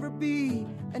could ever be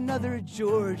another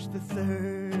George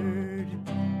III.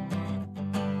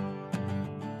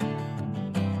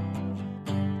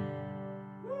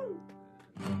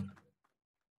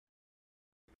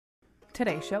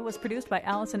 Today's show was produced by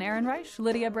Allison Ehrenreich,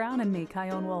 Lydia Brown, and me,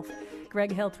 Kyone Wolf.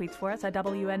 Greg Hill tweets for us at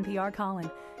WNPR Colin.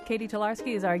 Katie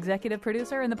Tolarski is our executive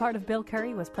producer, and the part of Bill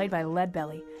Curry was played by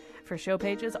Leadbelly. For show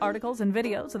pages, articles, and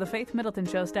videos of the Faith Middleton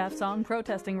Show staff song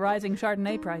protesting rising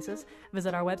Chardonnay prices,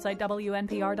 visit our website,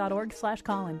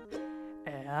 WNPR.org/Colin.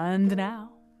 And now,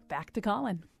 back to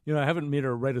Colin. You know, I haven't made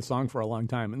her write a song for a long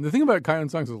time. And the thing about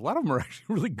Kyone songs is a lot of them are actually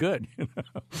really good, you know?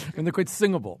 And they're quite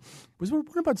singable. Was there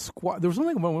one about squash? There was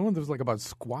something about one that was like about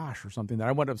squash or something that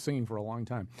I wound up singing for a long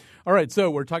time. All right, so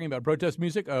we're talking about protest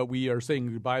music. We are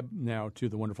saying goodbye now to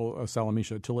the wonderful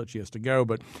Salamisha Tillett. She has to go,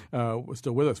 but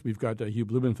still with us, we've got Hugh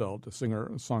Blumenfeld, a singer,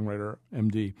 songwriter,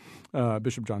 MD,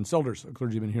 Bishop John Selders, a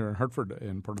clergyman here in Hartford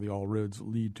and part of the All Roads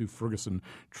Lead to Ferguson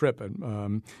trip,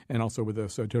 and also with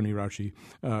us, Tony Rauchi,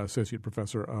 associate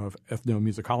professor of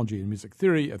ethnomusicology and music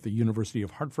theory at the University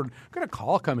of Hartford. I've got a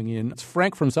call coming in. It's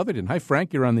Frank from Southerton. Hi,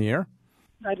 Frank. You're on the air.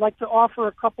 I'd like to offer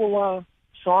a couple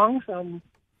songs.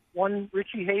 One,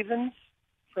 Richie Havens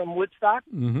from Woodstock.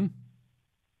 Mm-hmm.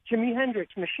 Jimi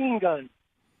Hendrix, Machine Gun.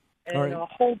 And right. A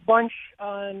whole bunch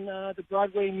on the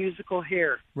Broadway musical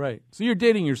Hair. Right. So you're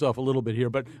dating yourself a little bit here,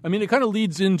 but I mean, it kind of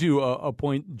leads into a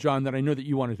point, John, that I know that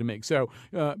you wanted to make. So,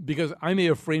 because I may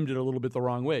have framed it a little bit the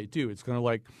wrong way, too. It's kind of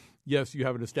like, yes, you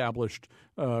have an established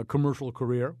commercial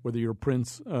career, whether you're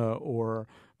Prince or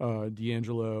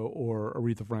D'Angelo or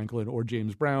Aretha Franklin or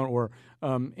James Brown or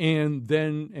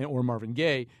Marvin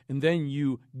Gaye, and then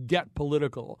you get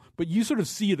political. But you sort of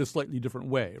see it a slightly different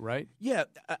way, right? Yeah,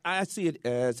 I see it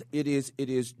as it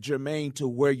is germane to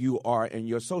where you are in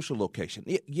your social location.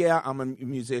 Yeah, I'm a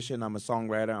musician, I'm a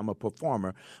songwriter, I'm a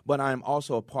performer, but I'm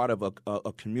also a part of a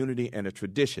community and a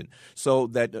tradition. So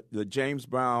that the James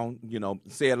Brown,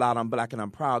 Say It Loud, I'm Black and I'm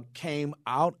Proud, came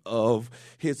out of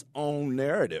his own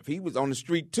narrative. He was on the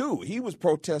street music too. He was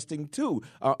protesting too.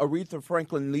 Aretha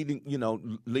Franklin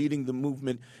leading the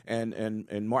movement,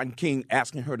 and Martin King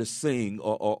asking her to sing,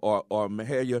 or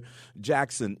Mahalia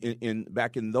Jackson in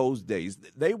back in those days.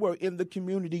 They were in the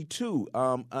community too.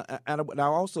 And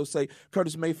I'll also say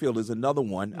Curtis Mayfield is another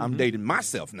one. I'm dating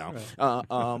myself now. Right.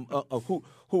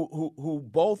 Who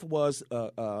both was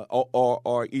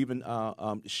or even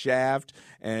Shaft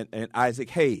and Isaac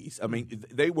Hayes. I mean,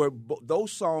 they were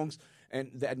those songs. And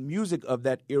that music of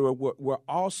that era were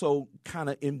also kind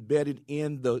of embedded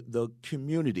in the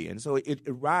community. And so it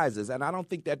rises. And I don't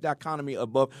think that dichotomy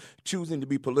above choosing to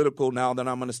be political now that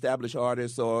I'm an established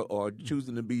artist or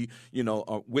choosing to be,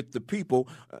 with the people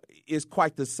is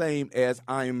quite the same as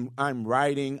I'm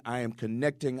writing, I am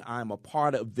connecting, I'm a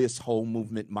part of this whole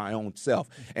movement my own self.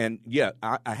 And, yeah,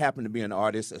 I happen to be an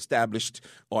artist, established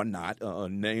or not,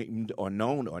 named or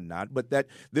known or not, but that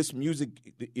this music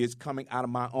is coming out of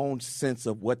my own sense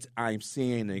of what I'm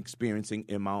seeing and experiencing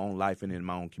in my own life and in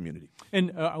my own community.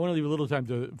 And I want to leave a little time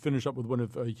to finish up with one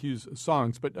of Hugh's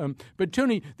songs. But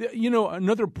Tony,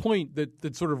 another point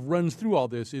that sort of runs through all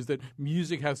this is that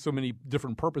music has so many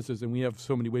different purposes and we have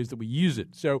so many ways that we use it.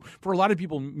 So for a lot of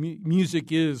people,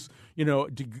 music is, to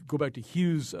go back to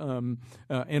Hugh's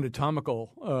anatomical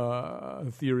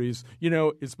theories,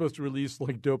 it's supposed to release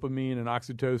like dopamine and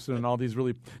oxytocin and all these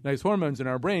really nice hormones in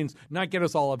our brains, not get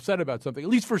us all upset about something, at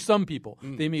least for some people.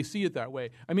 They may see it that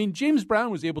way. I mean, James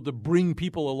Brown was able to bring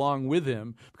people along with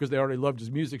him because they already loved his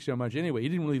music so much anyway. He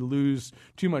didn't really lose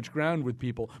too much ground with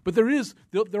people. But there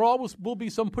always will be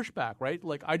some pushback, right?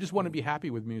 Like, I just want to be happy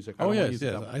with music. Yes.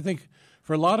 I think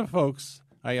for a lot of folks,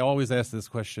 I always ask this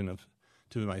question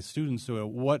to my students,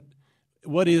 what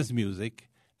is music?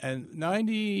 And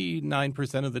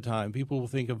 99% of the time, people will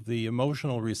think of the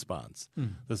emotional response,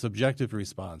 the subjective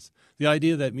response, the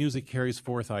idea that music carries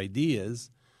forth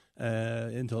ideas,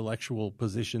 intellectual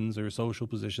positions or social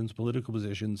positions, political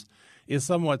positions, is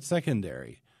somewhat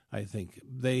secondary, I think.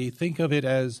 They think of it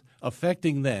as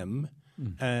affecting them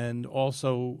and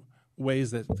also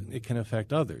ways that it can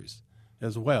affect others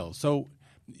as well. So,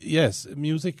 yes,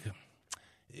 music,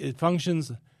 it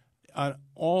functions on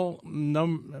all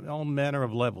manner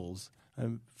of levels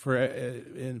for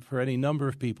any number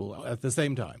of people at the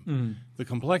same time. The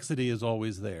complexity is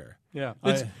always there. Yeah,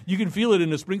 you can feel it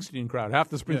in a Springsteen crowd. Half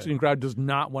the Springsteen crowd does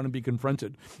not want to be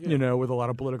confronted, with a lot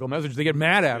of political message. They get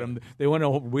mad at him. They want to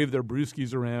wave their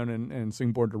brewskis around and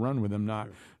sing Born to Run with him, not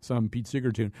some Pete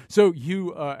Seeger tune. So,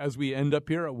 Hugh, as we end up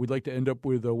here, we'd like to end up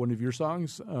with one of your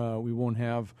songs. We won't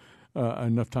have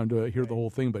enough time to hear the whole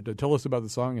thing, but tell us about the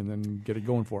song and then get it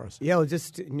going for us. Yeah, well,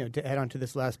 just to add on to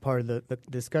this last part of the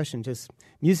discussion, just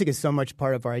music is so much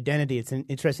part of our identity. It's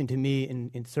interesting to me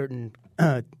in certain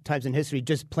times in history,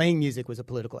 just playing music was a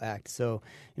political act. So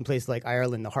in places like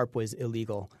Ireland, the harp was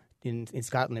illegal. In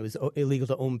Scotland, it was illegal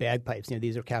to own bagpipes.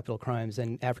 These are capital crimes.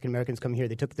 And African Americans come here,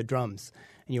 they took the drums,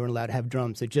 and you weren't allowed to have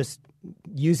drums. So just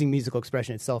using musical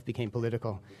expression itself became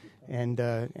political. And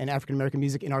African American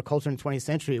music in our culture in the 20th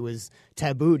century, it was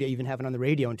taboo to even have it on the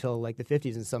radio until like the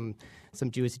 50s, and some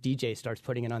Jewish DJ starts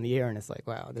putting it on the air, and it's like,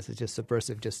 wow, this is just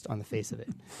subversive just on the face of it.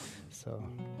 So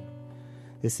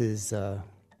this is,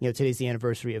 today's the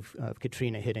anniversary of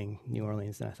Katrina hitting New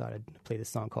Orleans, and I thought I'd play this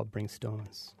song called Bring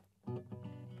Stones.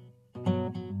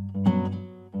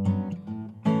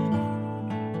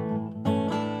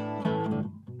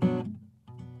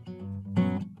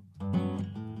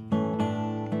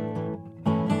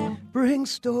 Bring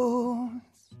stones,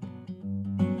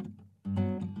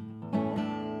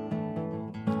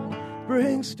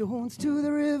 bring stones to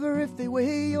the river if they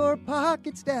weigh your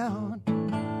pockets down.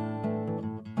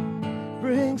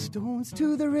 Bring stones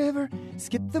to the river,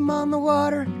 skip them on the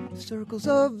water, circles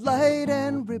of light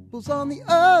and ripples on the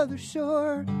other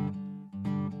shore.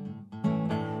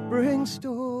 Bring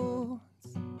stones.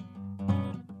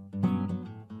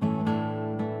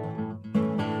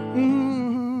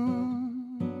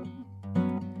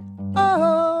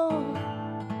 Oh,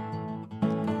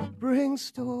 bring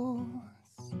stones.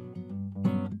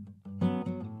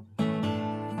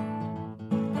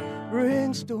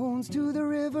 Bring stones to the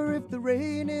river if the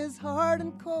rain is hard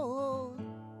and cold.